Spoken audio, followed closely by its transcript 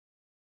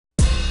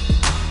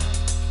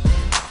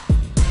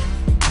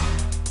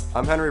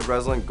I'm Henry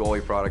Breslin,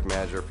 Goalie Product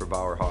Manager for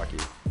Bauer Hockey,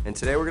 and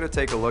today we're going to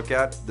take a look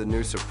at the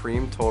new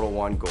SUPREME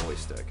TOTALONE Goalie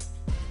Stick.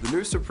 The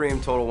new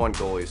SUPREME TOTALONE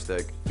Goalie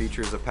Stick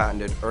features a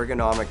patented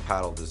ergonomic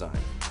paddle design.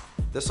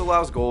 This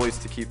allows goalies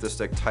to keep the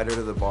stick tighter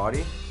to the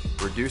body,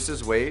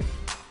 reduces weight,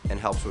 and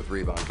helps with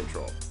rebound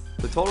control.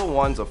 The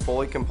TotalOne's a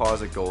fully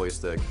composite goalie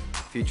stick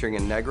featuring a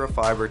Negra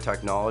fiber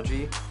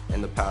technology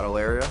in the paddle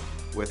area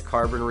with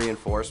carbon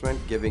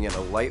reinforcement, giving it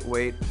a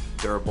lightweight,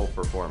 durable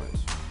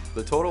performance.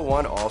 The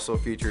TotalOne also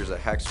features a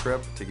hex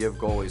grip to give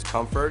goalies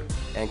comfort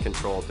and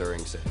control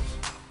during saves.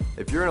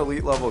 If you're an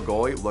elite level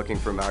goalie looking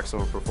for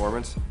maximum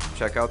performance,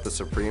 check out the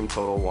SUPREME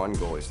TOTALONE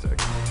Goalie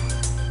Stick.